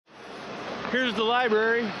Here's the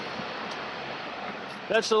library.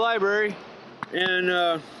 That's the library. And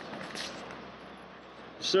the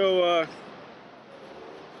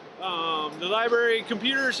library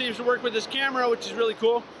computer seems to work with this camera, which is really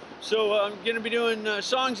cool. So I'm going to be doing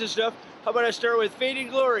songs and stuff. How about I start with Faded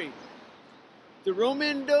Glory? The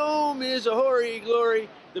Roman dome is a hoary glory.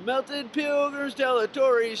 The melted pilgrims tell a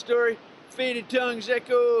Tory story. Faded tongues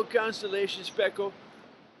echo, constellation speckle.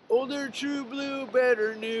 Older true blue,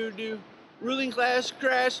 better new do. Ruling class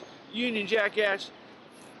crass, union jackass.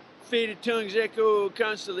 Faded tongues echo,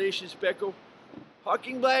 constellation speckle.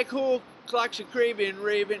 Hawking black hole, clocks a craven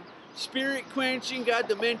raven. Spirit quenching, got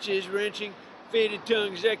dementia's wrenching. Faded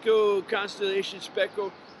tongues echo, constellation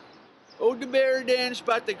speckle. Ode the bear den,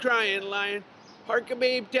 spot the crying lion. Hark a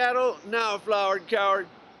babe tattle, now a flowered coward.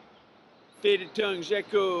 Faded tongues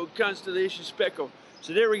echo, constellation speckle.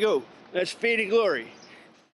 So there we go. That's Faded Glory.